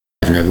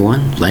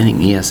Everyone,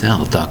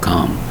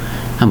 lightningesl.com.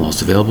 I'm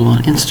also available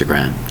on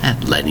Instagram at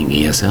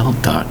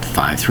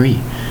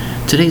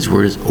lightningesl.53. Today's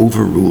word is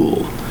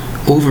overrule.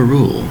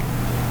 Overrule.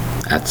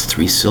 That's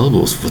 3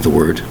 syllables for the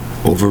word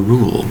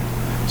overrule,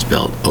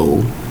 spelled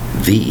O-V-E-R-R-U-L-E.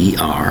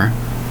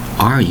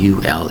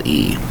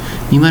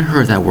 You might have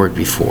heard that word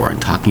before in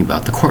talking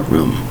about the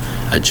courtroom.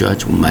 A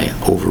judge might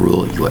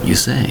overrule what you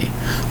say,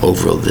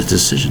 overrule the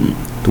decision.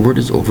 The word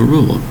is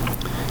overrule.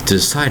 To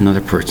decide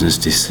another person's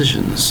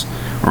decisions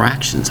or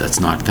actions that's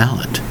not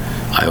valid.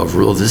 I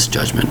overrule this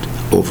judgment,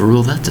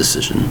 overrule that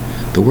decision.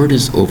 The word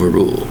is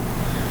overrule,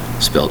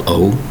 spelled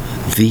O-V-E-R-R-U-L-E.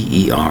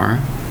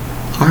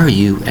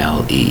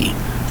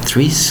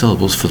 3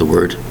 syllables for the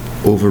word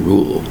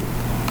overrule.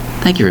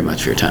 Thank you very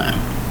much for your time.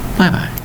 Bye-bye.